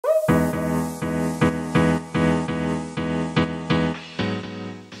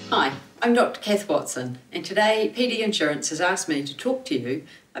I'm Dr Cath and today PD Insurance has asked me to talk to you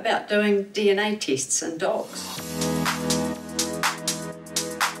about doing DNA tests in dogs.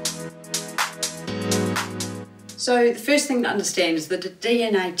 So the first thing to understand is that a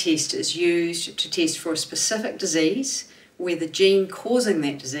DNA test is used to test for a specific disease where the gene causing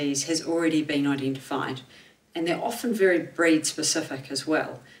that disease has already been identified, and they're often very breed specific as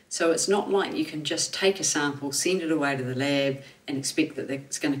well. So it's not like you can just take a sample, send it away to the lab and expect that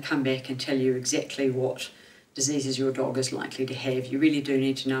it's going to come back and tell you exactly what diseases your dog is likely to have. You really do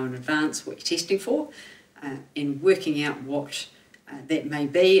need to know in advance what you're testing for, and working out what that may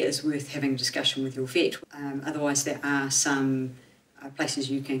be is worth having a discussion with your vet. Otherwise there are some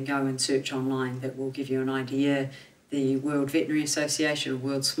places you can go and search online that will give you an idea. The World Veterinary Association or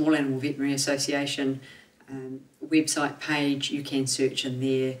World Small Animal Veterinary Association website page, you can search in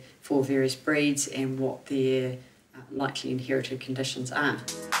there for various breeds and what their likely inherited conditions are.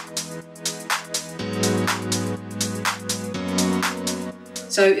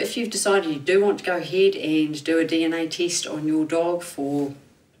 So if you've decided you do want to go ahead and do a DNA test on your dog for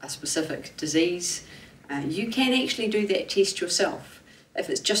a specific disease, you can actually do that test yourself if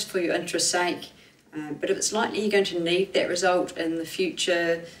it's just for your interest's sake. But if it's likely you're going to need that result in the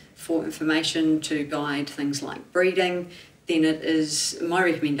future for information to guide things like breeding, then my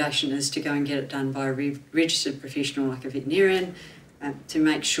recommendation is to go and get it done by a registered professional like a veterinarian to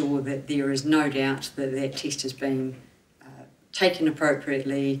make sure that there is no doubt that that test has been taken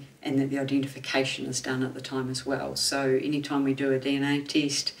appropriately and that the identification is done at the time as well. So anytime we do a DNA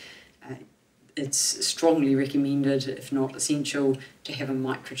test, it's strongly recommended, if not essential, to have a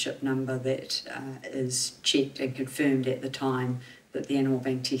microchip number that is checked and confirmed at the time that the animal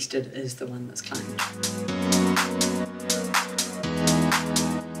being tested is the one that's claimed.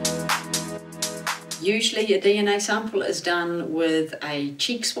 Usually a DNA sample is done with a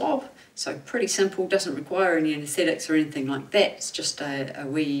cheek swab, so pretty simple, doesn't require any anaesthetics or anything like that. It's just a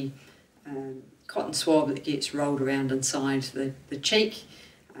wee cotton swab that gets rolled around inside the cheek,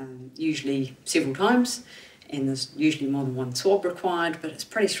 usually several times, and there's usually more than one swab required, but it's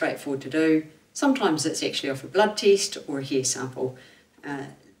pretty straightforward to do. Sometimes it's actually off a blood test or a hair sample.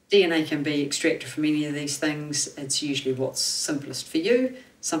 DNA can be extracted from any of these things. It's usually what's simplest for you.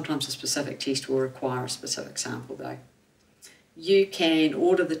 Sometimes a specific test will require a specific sample though. You can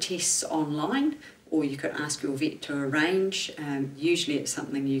order the tests online, or you could ask your vet to arrange. Usually it's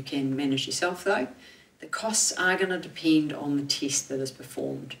something you can manage yourself though. The costs are going to depend on the test that is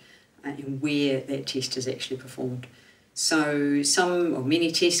performed and where that test is actually performed. So some or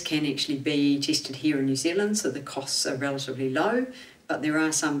many tests can actually be tested here in New Zealand, so the costs are relatively low, but there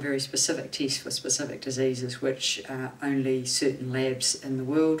are some very specific tests for specific diseases which only certain labs in the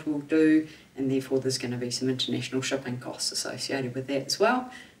world will do, and therefore there's going to be some international shipping costs associated with that as well.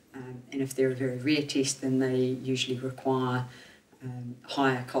 And if they're a very rare test, then they usually require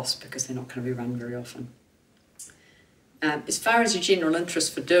higher costs because they're not going to be run very often. As far as your general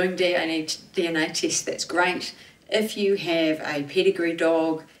interest for doing DNA tests, that's great. If you have a pedigree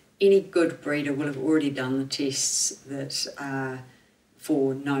dog, any good breeder will have already done the tests that are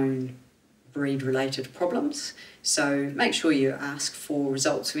for known breed-related problems. So make sure you ask for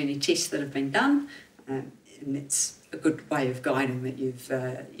results of any tests that have been done, and that's a good way of guiding that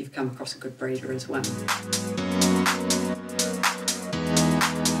you've come across a good breeder as well.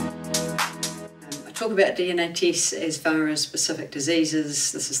 Talk about DNA tests as far as specific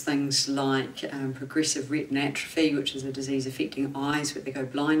diseases. This is things like progressive retinal atrophy, which is a disease affecting eyes where they go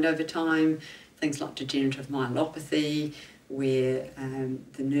blind over time. Things like degenerative myelopathy, where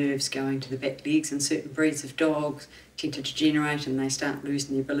the nerves going to the back legs in certain breeds of dogs tend to degenerate and they start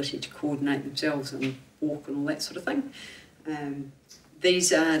losing the ability to coordinate themselves and walk and all that sort of thing.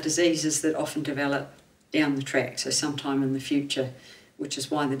 These are diseases that often develop down the track, so sometime in the future, which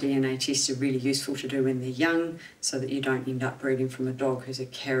is why the DNA tests are really useful to do when they're young, so that you don't end up breeding from a dog who's a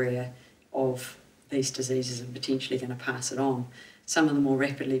carrier of these diseases and potentially going to pass it on. Some of the more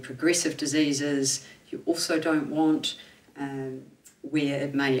rapidly progressive diseases you also don't want, where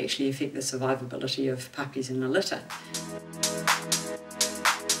it may actually affect the survivability of puppies in a litter.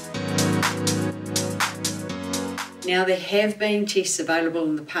 Now, there have been tests available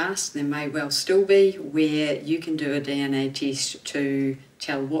in the past, there may well still be, where you can do a DNA test to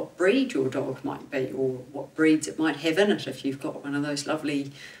tell what breed your dog might be or what breeds it might have in it if you've got one of those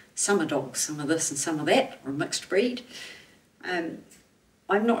lovely summer dogs, some of this and some of that, or a mixed breed. I'm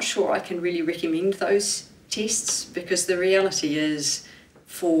not sure I can really recommend those tests because the reality is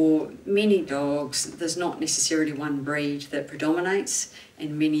for many dogs there's not necessarily one breed that predominates,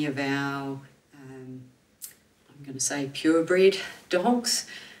 and many of our I'm going to say purebred dogs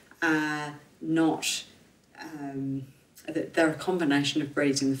are not, they're a combination of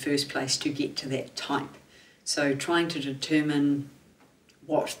breeds in the first place to get to that type. So trying to determine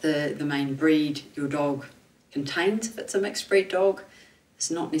what the main breed your dog contains, if it's a mixed breed dog,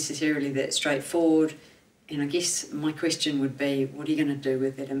 it's not necessarily that straightforward. And I guess my question would be, what are you going to do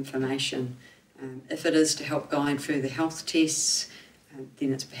with that information? If it is to help guide further health tests,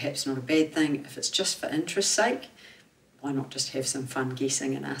 then it's perhaps not a bad thing. If it's just for interest's sake, why not just have some fun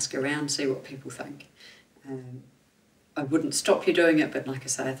guessing and ask around, see what people think? I wouldn't stop you doing it, but like I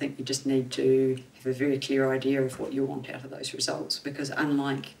say, I think you just need to have a very clear idea of what you want out of those results, because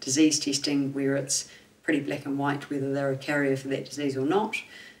unlike disease testing, where it's pretty black and white whether they're a carrier for that disease or not,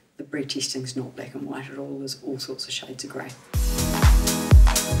 the breed testing's not black and white at all. There's all sorts of shades of grey.